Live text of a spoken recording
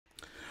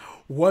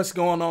What's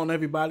going on,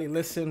 everybody?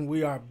 Listen,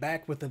 we are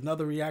back with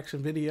another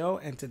reaction video,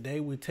 and today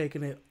we're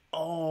taking it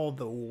all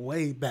the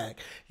way back.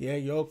 Yeah,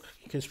 your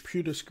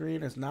computer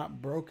screen is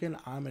not broken.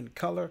 I'm in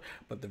color,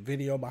 but the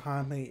video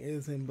behind me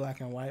is in black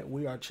and white.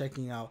 We are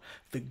checking out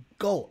the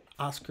GOAT,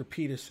 Oscar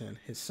Peterson,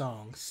 his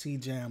song, Sea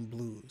Jam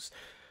Blues.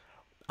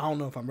 I don't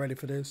know if I'm ready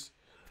for this.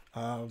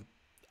 I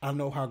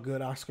know how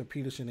good Oscar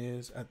Peterson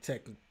is, a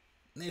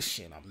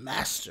technician, a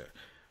master.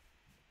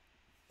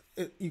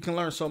 You can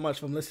learn so much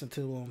from listening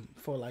to him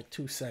for like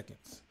 2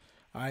 seconds.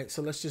 All right,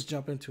 so let's just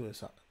jump into it.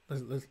 So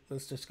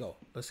let's just go.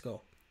 Let's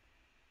go.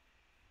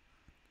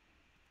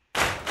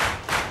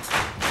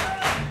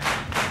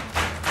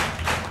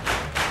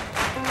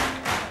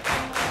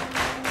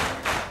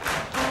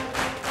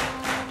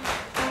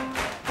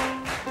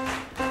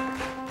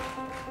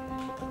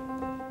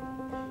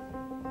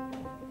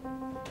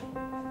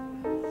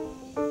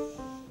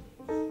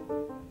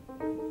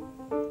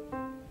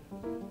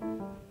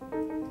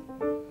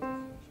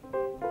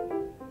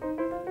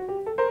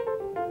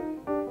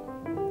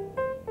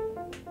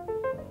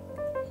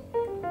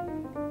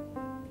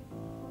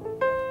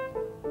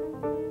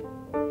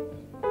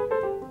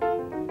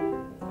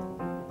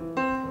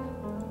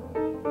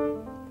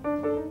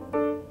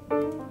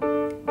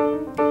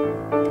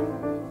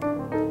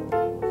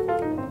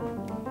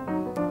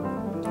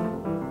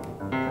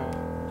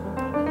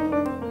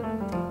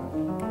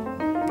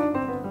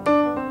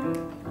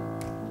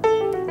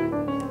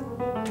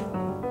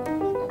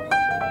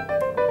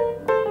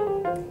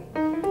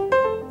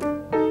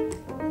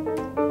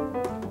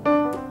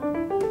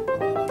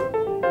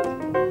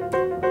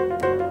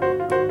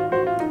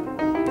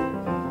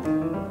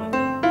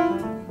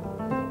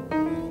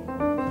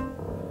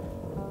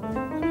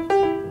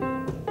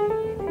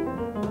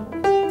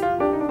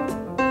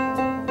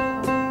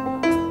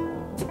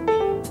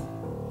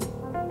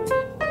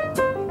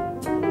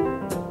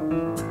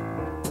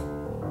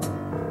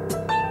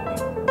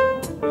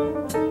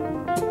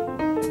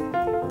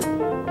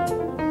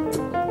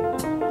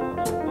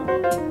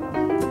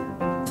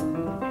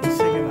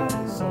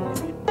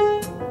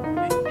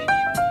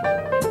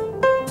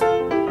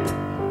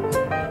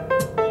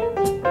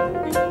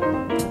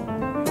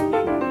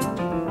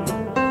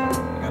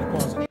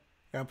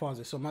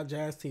 Pause it. So my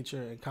jazz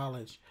teacher in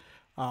college,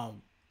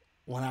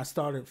 when I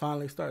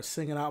finally started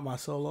singing out my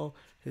solo,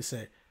 he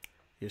said,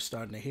 "You're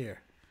starting to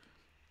hear."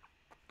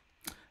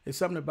 It's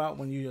something about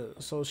when you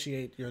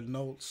associate your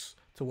notes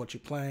to what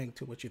you're playing,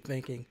 to what you're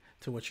thinking,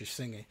 to what you're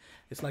singing.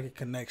 It's like a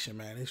connection,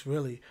 man. It's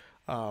really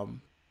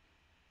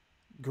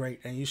great,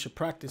 and you should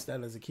practice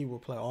that as a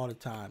keyboard player all the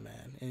time,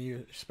 man. In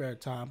your spare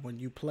time, when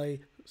you play,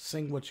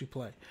 sing what you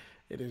play.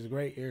 It is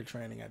great ear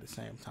training at the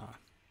same time.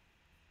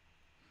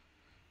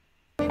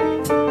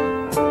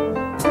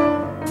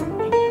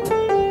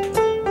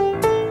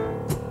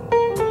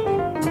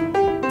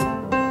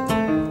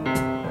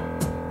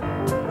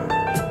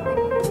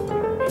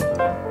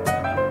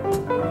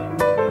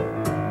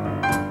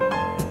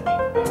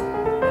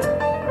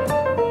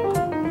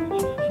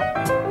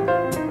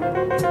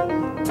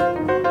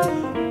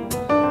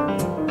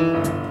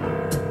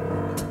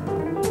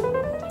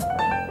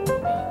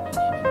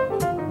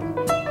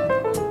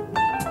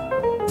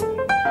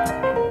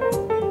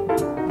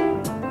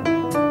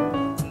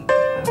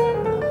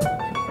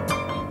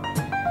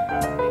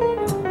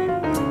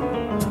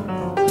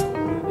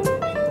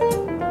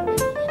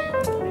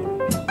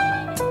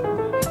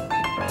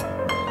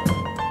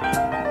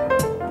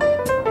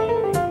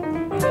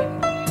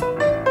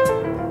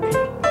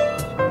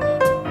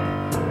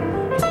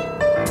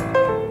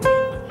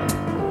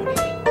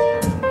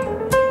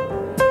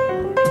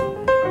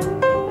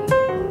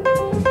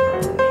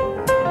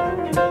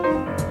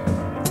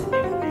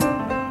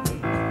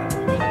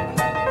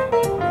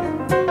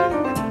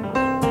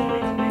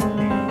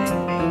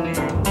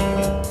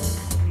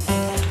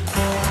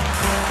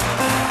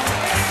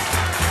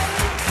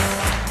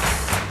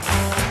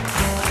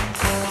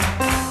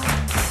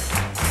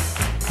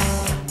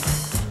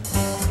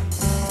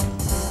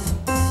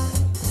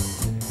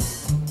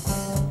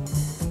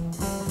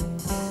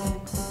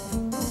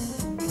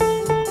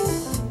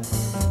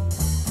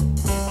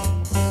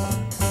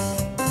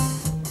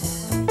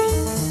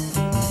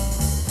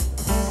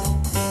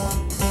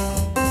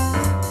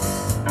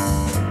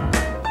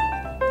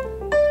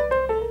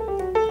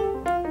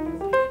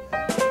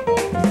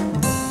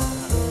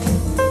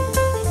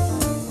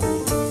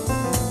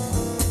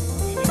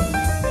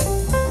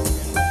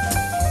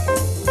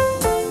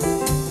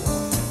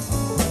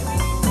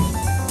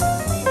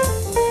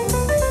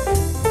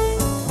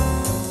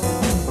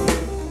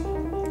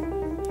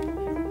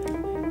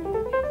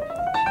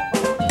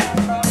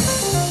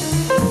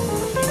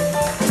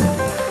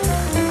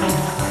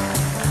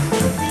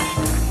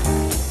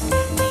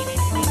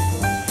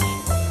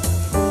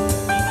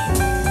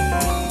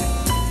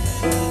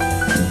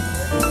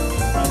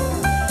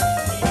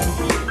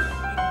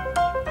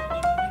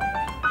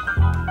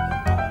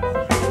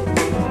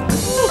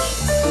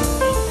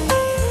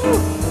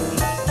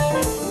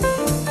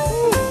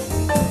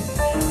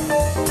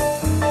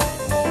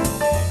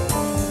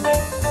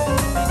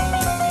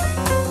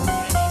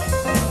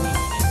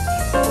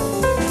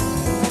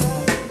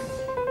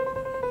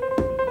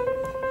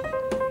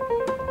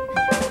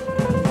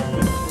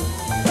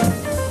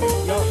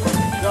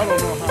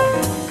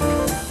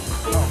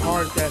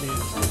 hard that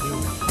is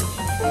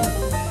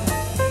to do.